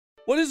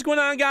What is going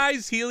on,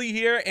 guys? Healy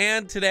here,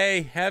 and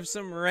today have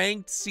some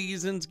ranked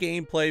seasons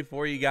gameplay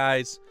for you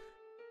guys.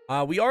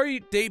 We are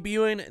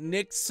debuting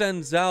Nick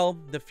Senzel,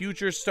 the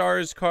Future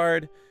Stars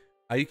card.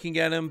 You can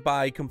get him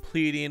by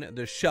completing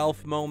the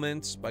shelf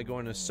moments by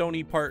going to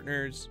Sony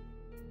Partners,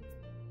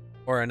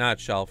 or not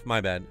shelf,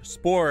 my bad.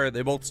 Spore,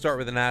 they both start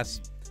with an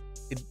S.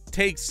 It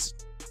takes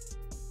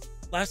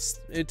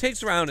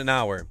around an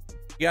hour.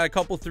 You got a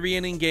couple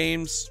 3-inning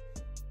games.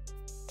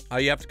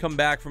 You have to come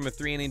back from a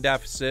 3-inning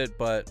deficit,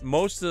 but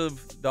most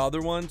of the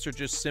other ones are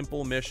just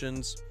simple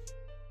missions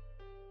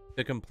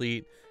to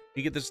complete.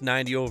 You get this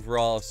 90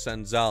 overall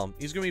Senzel.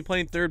 He's going to be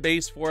playing third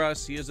base for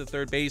us. He is a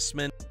third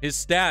baseman. His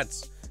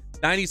stats: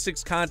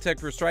 96 contact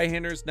versus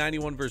right-handers,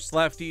 91 versus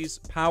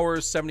lefties,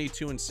 power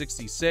 72 and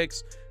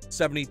 66,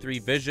 73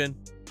 vision.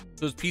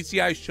 So his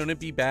PCI shouldn't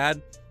be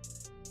bad.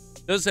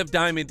 Does have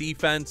diamond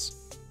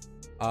defense,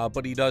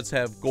 but he does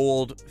have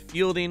gold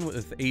fielding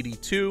with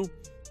 82.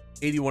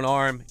 81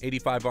 arm,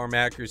 85 arm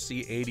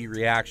accuracy, 80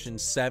 reaction,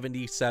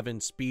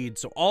 77 speed.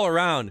 So all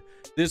around,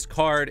 this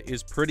card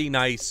is pretty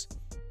nice.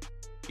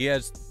 He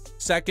has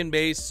second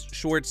base,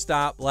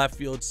 shortstop, left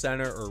field,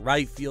 center, or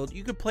right field.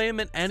 You could play him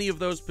in any of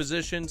those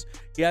positions.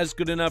 He has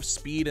good enough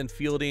speed and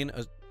fielding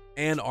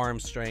and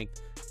arm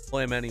strength.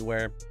 Play him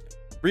anywhere.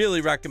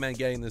 Really recommend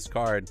getting this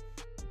card.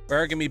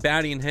 We're going to be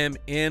batting him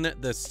in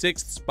the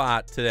 6th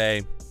spot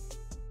today.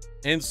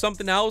 And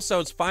something else, I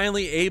was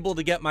finally able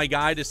to get my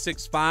guy to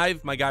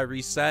 6'5". My guy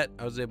reset.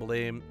 I was able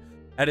to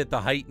edit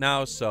the height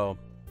now, so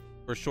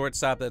for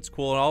shortstop, that's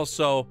cool. And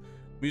also,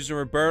 I'm using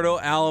Roberto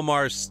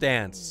Alomar's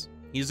stance.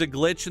 He's a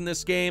glitch in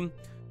this game.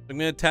 I'm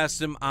going to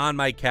test him on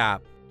my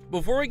cap.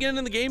 Before we get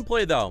into the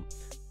gameplay, though,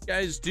 if you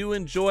guys do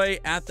enjoy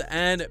at the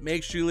end,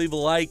 make sure you leave a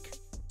like,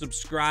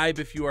 subscribe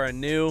if you are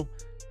new.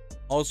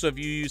 Also, if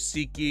you use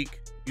SeatGeek,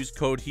 use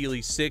code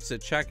Healy6 at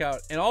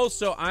checkout. And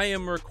also, I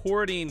am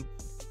recording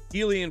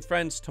Healy and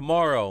Friends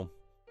tomorrow.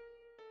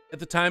 At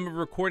the time of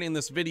recording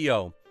this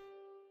video,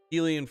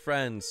 Healy and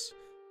Friends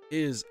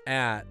is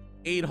at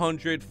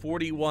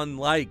 841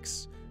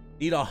 likes.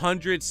 Need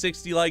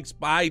 160 likes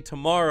by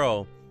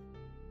tomorrow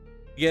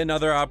to get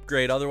another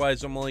upgrade.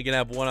 Otherwise, I'm only gonna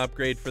have one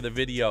upgrade for the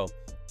video.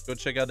 Go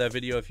check out that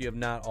video if you have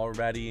not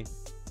already.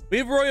 We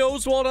have Roy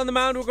Oswalt on the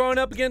mound. We're going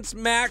up against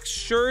Max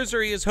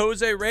Scherzer. He has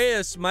Jose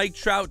Reyes, Mike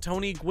Trout,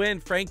 Tony Gwynn,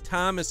 Frank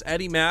Thomas,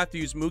 Eddie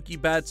Matthews,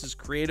 Mookie Betts, his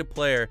creative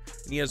player,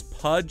 and he has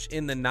Pudge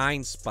in the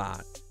 9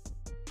 spot.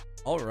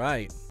 All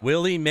right,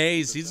 Willie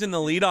Mays, he's in the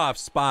leadoff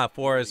spot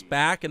for us,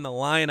 back in the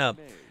lineup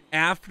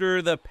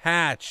after the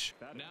patch.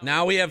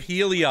 Now we have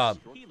Healy up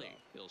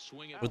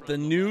with the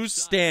new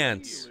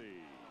stance.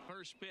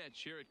 First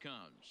pitch, here it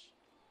comes.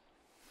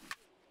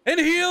 And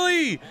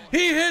Healy,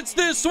 he hits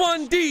this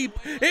one deep.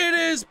 It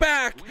is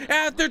back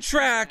at the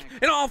track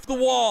and off the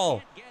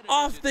wall,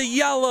 off the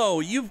yellow.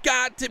 You've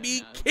got to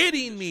be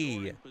kidding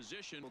me.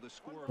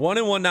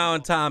 1-1 now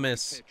on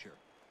Thomas.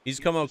 He's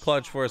come out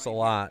clutch for us a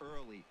lot.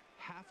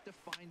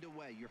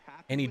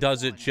 And he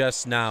does it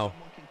just now.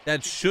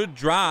 That should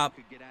drop.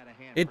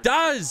 It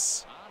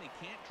does.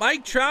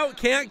 Mike Trout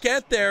can't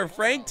get there.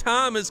 Frank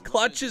Thomas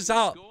clutches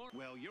up.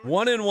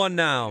 1-1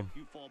 now.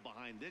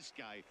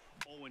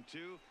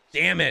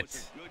 Damn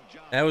it.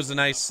 That was a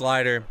nice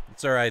slider.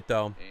 It's all right,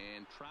 though.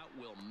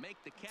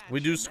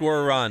 We do score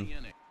a run.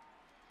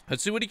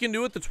 Let's see what he can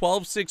do with the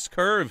 12-6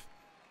 curve.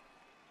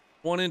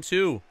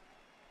 1-2.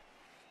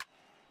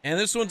 And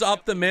this one's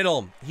up the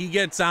middle. He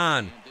gets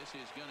on.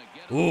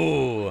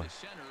 Ooh.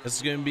 This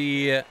is going to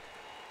be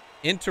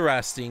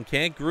interesting.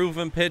 Can't groove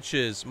him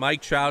pitches.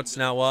 Mike Trout's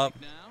now up.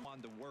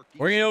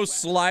 We're going to go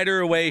slider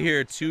away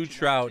here. 2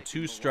 Trout,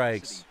 2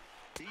 strikes.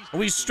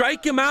 And we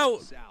strike him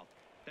out.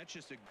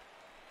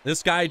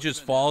 This guy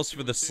just falls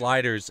for the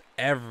sliders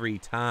every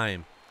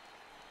time.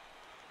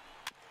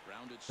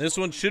 This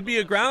one should be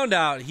a ground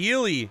out.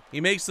 Healy, he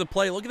makes the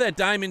play. Look at that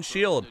diamond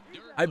shield.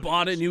 I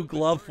bought a new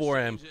glove for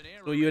him,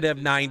 so you would have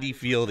 90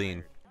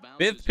 fielding.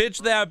 5th pitch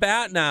of that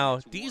bat now.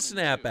 Decent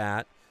at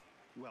bat.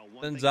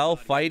 Senzel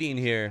fighting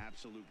here.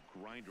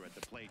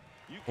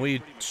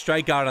 We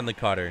strike out on the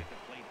cutter.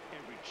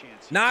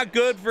 Not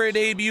good for a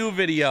debut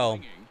video.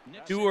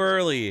 Too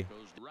early.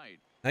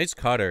 Nice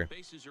cutter.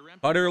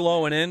 Cutter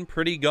low and in.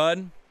 Pretty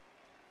good.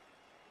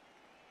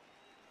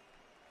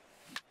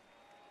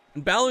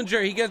 And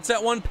Bellinger, he gets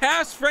that one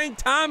past Frank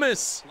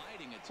Thomas.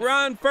 We're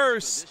on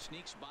first.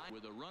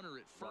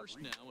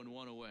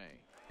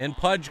 And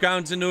Pudge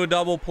grounds into a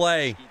double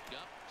play.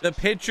 The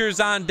pitcher's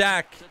on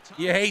deck.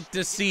 You hate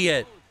to see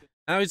it.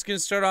 Now he's going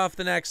to start off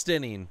the next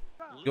inning.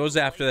 Goes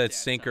after that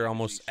sinker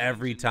almost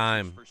every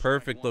time.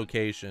 Perfect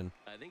location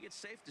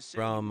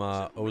from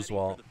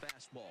Oswalt.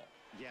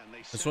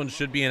 This one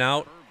should be an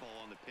out.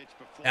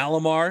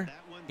 Alomar,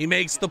 he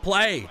makes the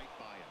play.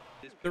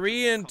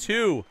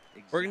 3-2.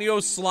 We're going to go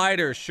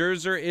slider.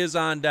 Scherzer is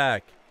on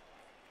deck.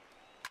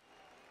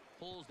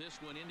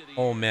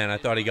 Oh, man, I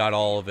thought he got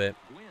all of it.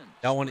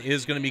 That one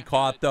is going to be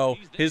caught, though.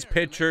 His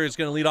pitcher is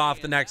going to lead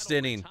off the next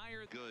inning.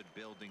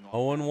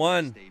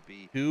 0-1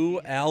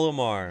 to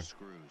Alomar.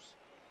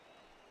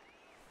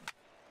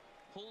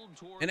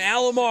 And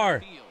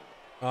Alomar.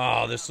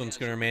 Oh, this one's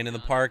going to remain in the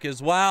park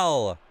as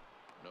well.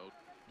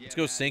 Let's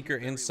go sinker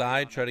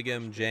inside. Try to get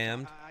him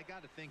jammed.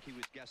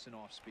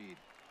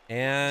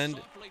 And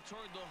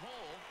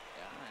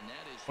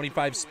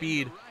 25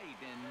 speed.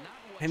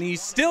 And he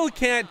still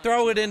can't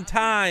throw it in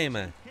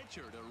time.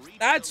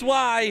 That's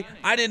why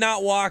I did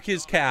not walk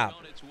his cap.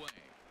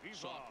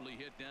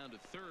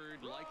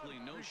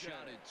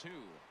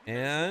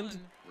 And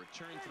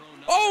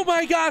oh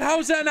my God,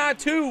 how's that not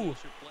two?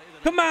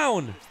 Come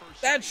on,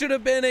 that should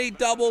have been a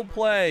double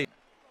play.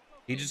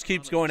 He just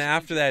keeps going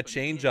after that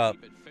changeup.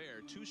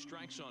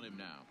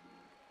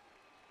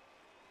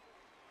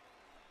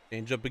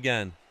 Changeup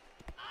again,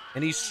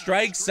 and he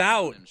strikes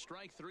out.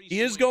 He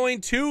is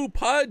going to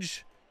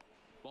Pudge.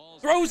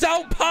 Throws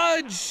out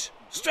Pudge.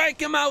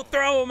 Strike him out,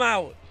 throw him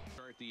out.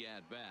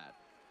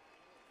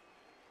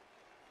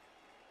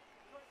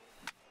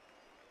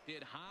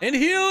 And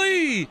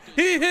Healy,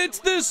 he hits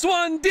this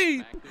one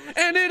deep,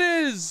 and it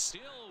is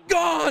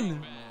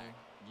gone.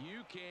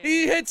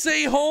 He hits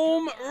a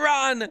home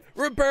run.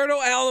 Roberto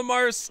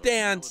Alomar's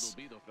stance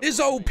is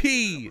OP.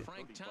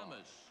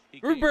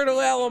 Roberto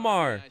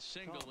Alomar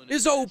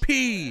is OP.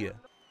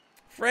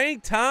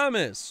 Frank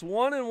Thomas,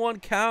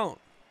 1-1 count.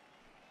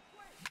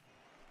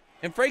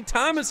 And Frank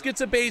Thomas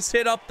gets a base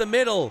hit up the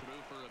middle.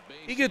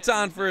 He gets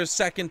on for a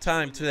second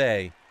time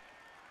today.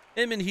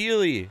 Him and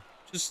Healy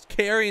just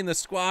carrying the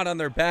squad on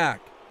their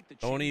back.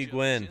 Tony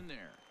Gwynn.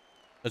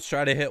 Let's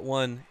try to hit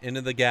one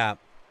into the gap.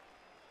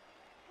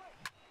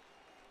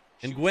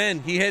 And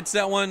Gwynn, he hits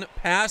that one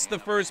past the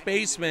first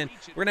baseman.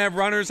 We're going to have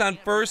runners on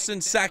first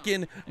and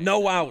second.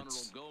 No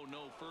outs.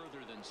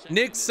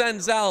 Nick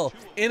Senzel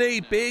in a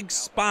big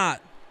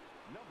spot.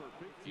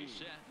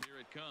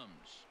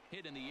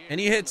 And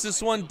he hits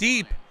this one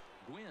deep.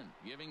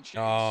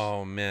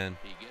 Oh, man.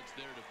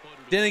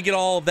 Didn't get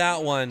all of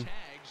that one.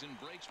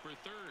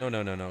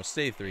 No.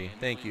 Stay three.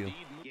 Thank you.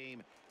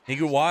 He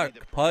could walk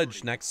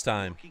Pudge next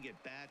time.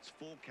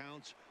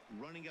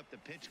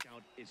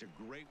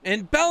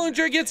 And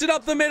Bellinger gets it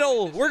up the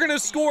middle. We're going to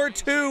score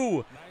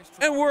 2.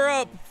 And we're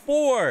up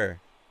 4-0.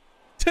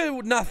 I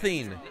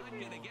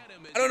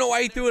don't know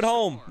why he threw it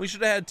home. We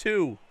should have had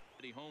 2.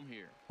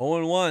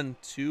 0-1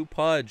 to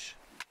Pudge.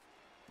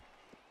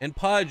 And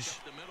Pudge,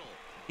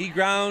 he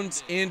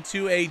grounds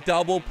into a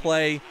double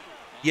play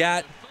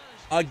yet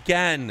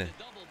again.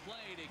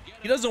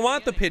 He doesn't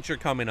want the pitcher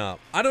coming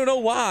up. I don't know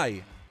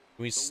why.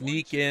 We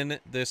sneak in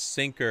this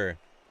sinker.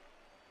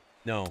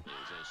 No.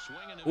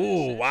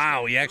 Ooh,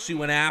 wow. He actually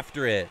went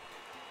after it.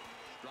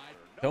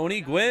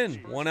 Tony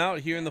Gwynn, 1 out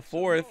here in the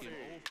 4th.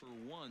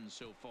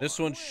 This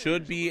one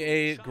should be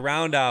a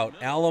ground out.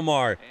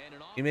 Alomar,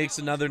 he makes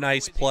another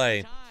nice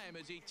play.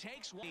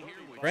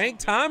 Frank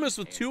Thomas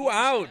with 2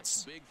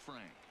 outs.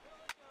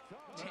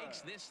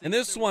 And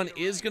this one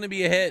is going to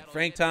be a hit.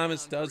 Frank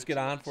Thomas does get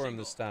on for him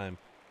this time.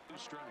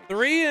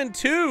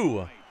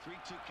 3-2.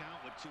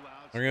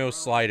 We're going to go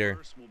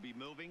slider.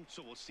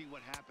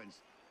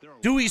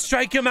 Do we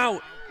strike him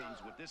out?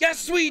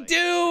 Yes, we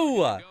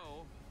do.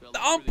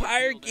 The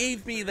umpire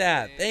gave me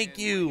that. Thank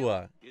you.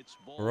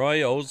 Roy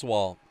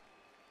Oswalt.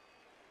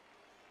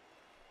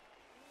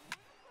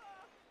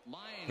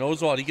 And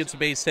Oswalt, he gets a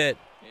base hit.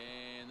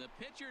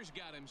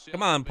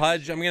 Come on,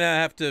 Pudge. I'm going to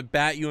have to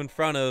bat you in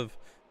front of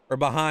or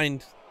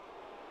behind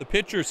the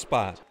pitcher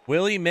spot.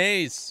 Willie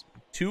Mays,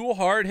 2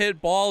 hard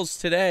hit balls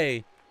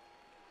today.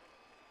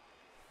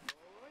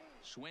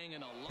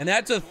 And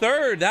that's a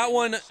third. That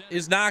one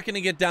is not going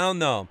to get down,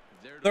 though.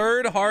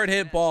 3rd hard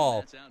hit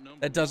ball.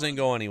 That doesn't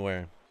go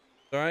anywhere.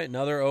 All right,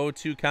 another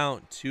 0-2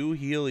 count to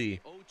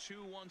Healy.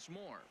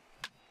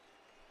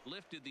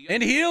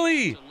 And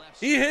Healy,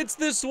 he hits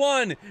this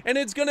one, and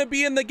it's going to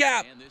be in the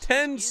gap.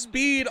 10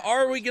 speed.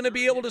 Are we going to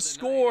be able to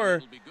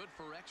score?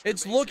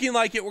 It's looking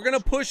like it. We're going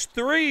to push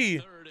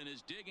 3.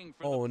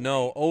 Oh,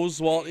 no.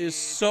 Oswalt is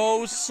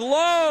so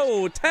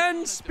slow.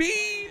 10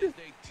 speed.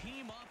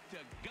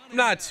 I'm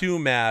not too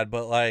mad,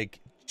 but, like,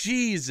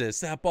 Jesus,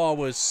 that ball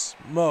was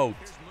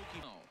smoked.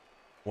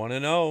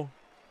 1-0.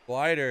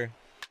 Slider.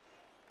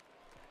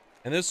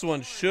 And this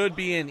one should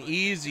be an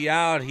easy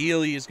out.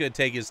 Healy is going to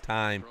take his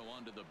time.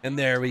 And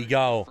there we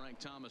go.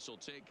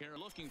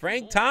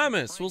 Frank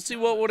Thomas. We'll see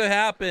what would have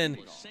happened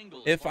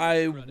if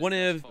I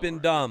wouldn't have been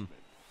dumb.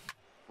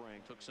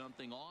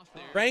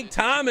 Frank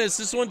Thomas.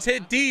 This one's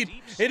hit deep.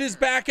 It is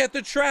back at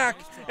the track.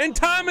 And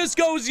Thomas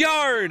goes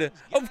yard.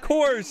 Of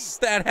course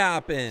that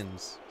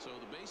happens.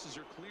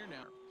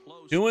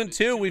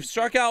 2-2. We've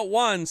struck out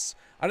once.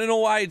 I don't know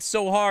why it's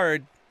so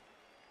hard.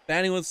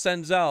 Batting with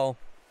Senzel.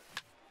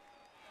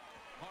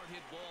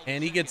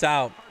 And he gets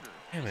out.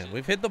 Damn it,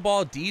 we've hit the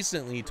ball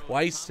decently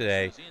twice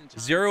today.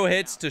 0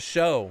 hits to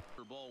show.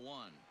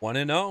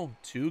 1-0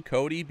 to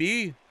Cody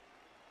B.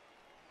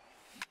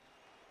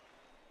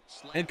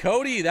 And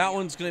Cody, that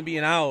one's going to be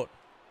an out.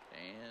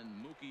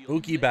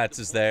 Mookie Betts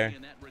is there.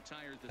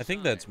 I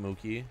think that's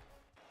Mookie.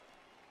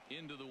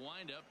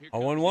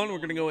 0-1, we're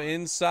going to go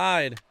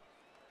inside.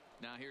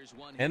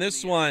 And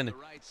this one,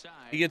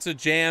 he gets a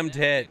jammed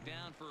hit.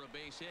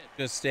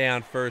 Gonna stay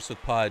on first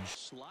with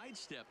Pudge.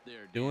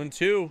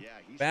 2-2.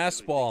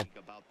 Fastball.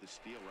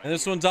 And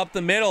this one's up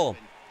the middle.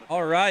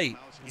 All right.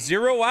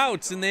 0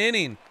 outs in the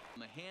inning.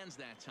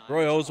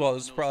 Roy Oswalt,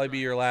 this will probably be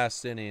your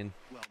last inning.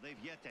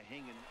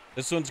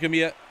 This one's gonna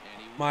be a...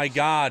 My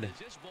God.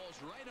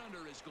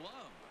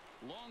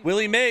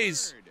 Willie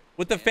Mays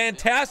with the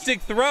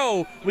fantastic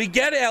throw. We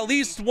get at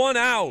least 1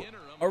 out.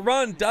 A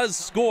run does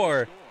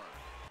score.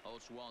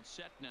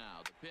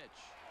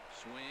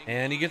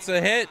 And he gets a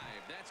hit.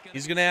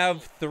 He's going to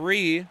have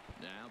 3.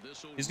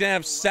 He's going to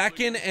have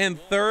second and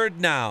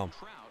third now.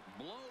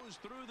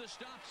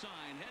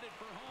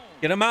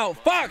 Get him out.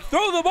 Fuck!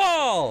 Throw the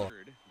ball!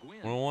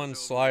 1-1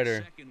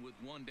 slider.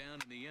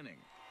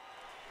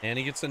 And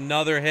he gets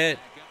another hit.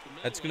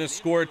 That's going to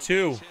score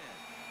 2.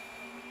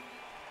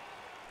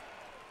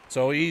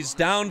 So he's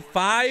down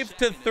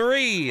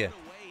 5-3.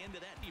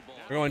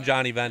 We're going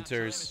Johnny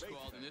Venters.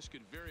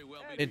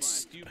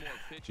 It's,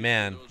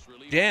 man,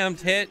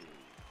 jammed hit.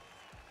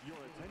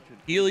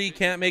 Healy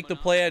can't make the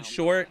play at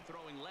short.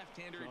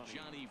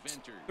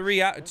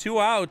 2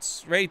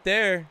 outs right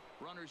there.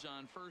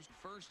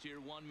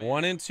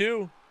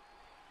 1-2.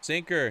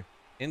 Sinker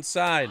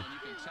inside.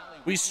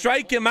 We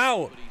strike him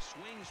out.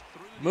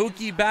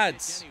 Mookie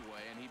Betts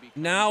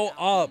now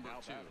up.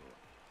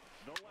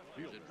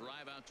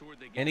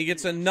 And he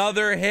gets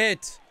another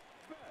hit.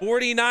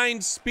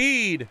 49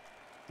 speed.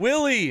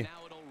 Willie.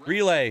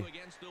 Relay.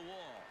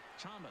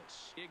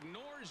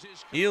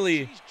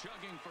 Healy.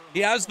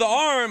 He has the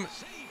arm.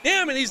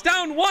 Damn it, he's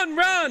down 1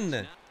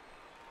 run.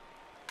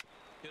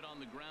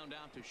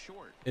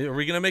 Are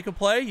we going to make a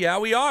play? Yeah,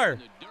 we are.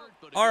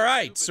 All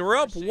right, so we're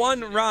up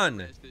 1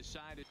 run.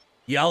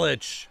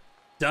 Yelich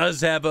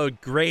does have a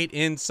great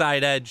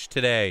inside edge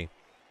today.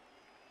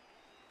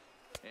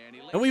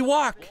 And we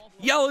walk.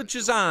 Yelich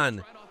is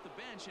on.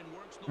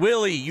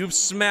 Willie, you've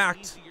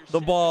smacked the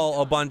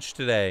ball a bunch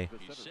today.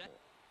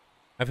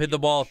 I've hit the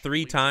ball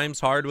 3 times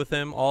hard with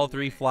him, all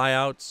 3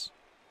 flyouts.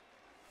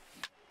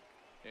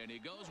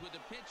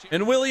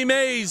 And Willie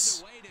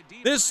Mays,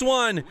 this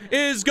one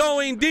is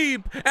going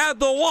deep at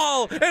the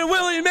wall, and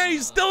Willie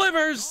Mays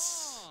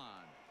delivers.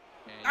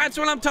 That's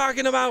what I'm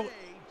talking about.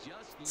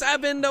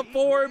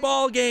 7-4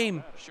 ball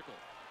game.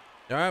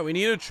 All right, we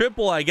need a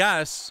triple, I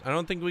guess. I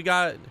don't think we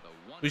got...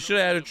 We should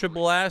have had a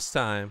triple last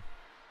time.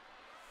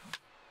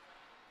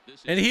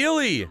 And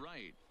Healy.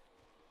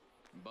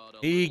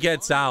 He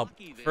gets out.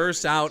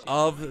 First out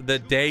of the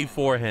day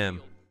for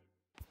him.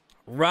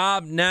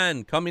 Rob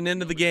Nen coming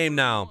into the game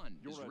now.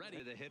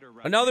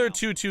 Another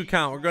 2-2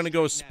 count. We're going to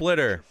go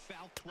splitter.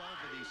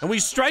 And we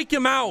strike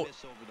him out.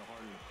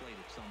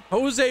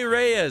 Jose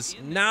Reyes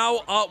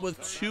now up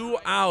with 2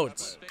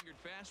 outs.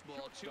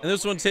 And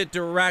this one's hit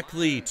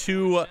directly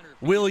to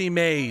Willie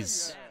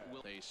Mays.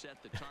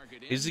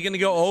 Is he going to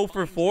go 0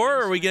 for 4,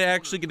 or are we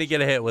actually going to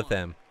get a hit with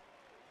him?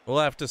 We'll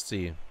have to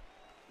see.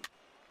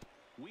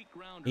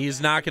 He's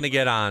not going to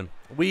get on.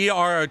 We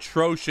are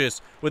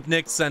atrocious with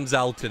Nick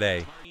Senzel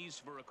today.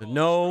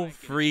 No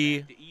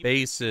free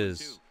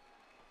bases.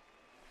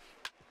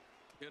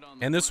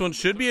 And this one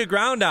should be a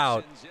ground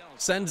out.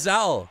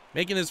 Senzel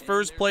making his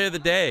first play of the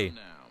day.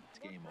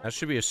 That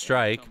should be a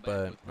strike,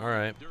 but all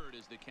right.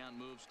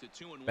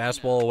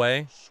 Fastball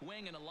away.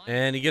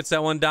 And he gets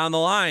that one down the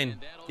line.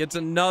 Gets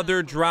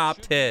another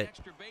dropped hit.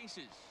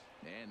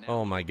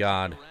 Oh, my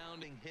God.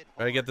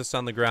 Try to get this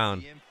on the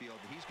ground.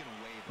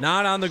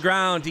 Not on the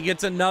ground. He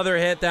gets another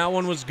hit. That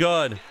one was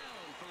good.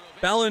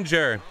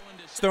 Bellinger.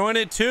 He's throwing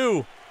it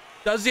too.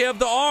 Does he have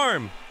the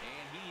arm?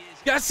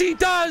 Yes, he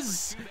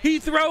does. He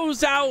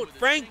throws out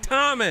Frank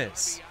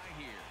Thomas.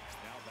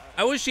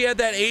 I wish he had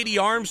that 80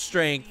 arm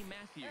strength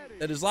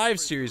that his live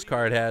series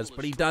card has,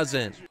 but he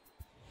doesn't.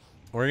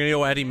 We're going to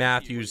go Eddie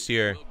Matthews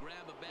here.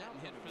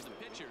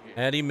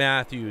 Eddie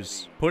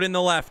Matthews. Put in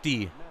the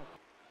lefty.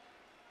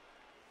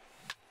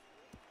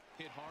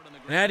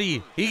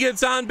 Eddie, he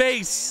gets on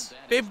base.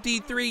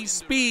 53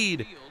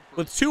 speed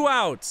with 2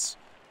 outs.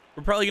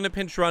 We're probably going to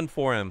pinch run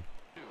for him.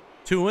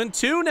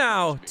 2-2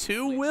 now.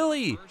 2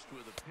 Willie.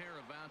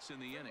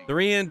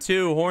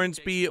 3-2.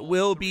 Hornsby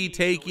will be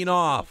taking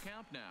off.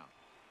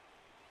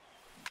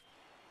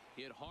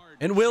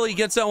 And Willie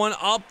gets that one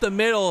up the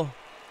middle.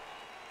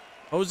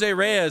 Jose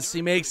Reyes,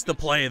 he makes the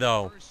play,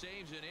 though.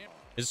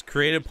 His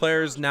creative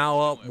player is now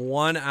up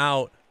 1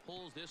 out.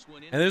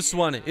 And this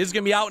one is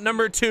going to be out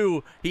number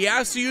 2. He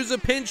has to use a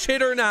pinch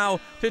hitter now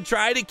to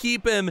try to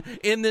keep him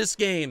in this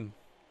game.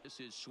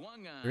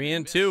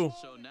 3-2.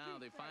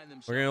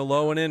 We're going to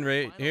low and in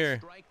right here.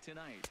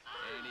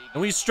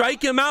 And we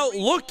strike him out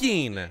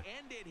looking. One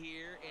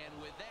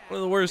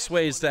of the worst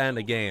ways to end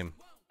a game.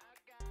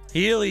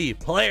 Healy,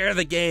 player of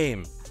the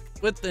game,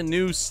 with the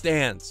new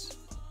stance.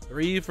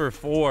 3 for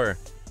 4.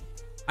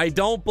 I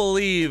don't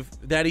believe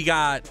that he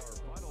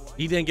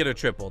didn't get a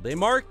triple. They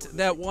marked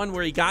that one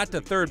where he got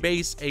to third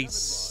base a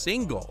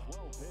single.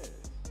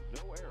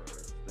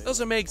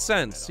 Doesn't make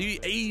sense. He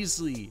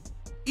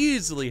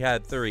easily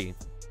had 3.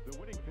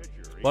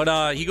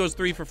 But he goes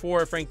 3 for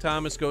 4. Frank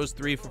Thomas goes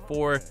 3 for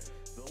 4.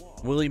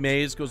 Willie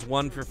Mays goes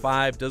 1 for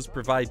 5. Does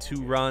provide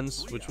 2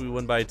 runs, which we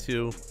win by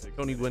 2.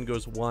 Tony Gwynn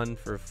goes 1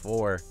 for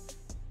 4.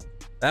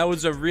 That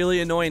was a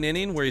really annoying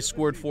inning where he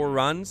scored 4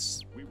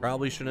 runs.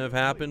 Probably shouldn't have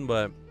happened,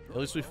 but at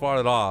least we fought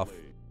it off.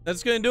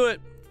 That's going to do it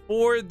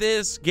for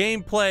this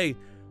gameplay.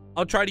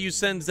 I'll try to use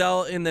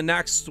Senzel in the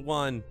next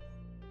one.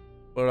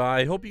 But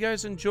I hope you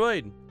guys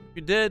enjoyed. If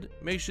you did,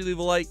 make sure you leave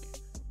a like.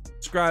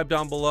 Subscribe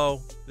down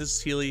below. This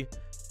is Healy,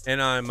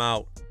 and I'm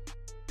out.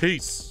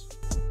 Peace.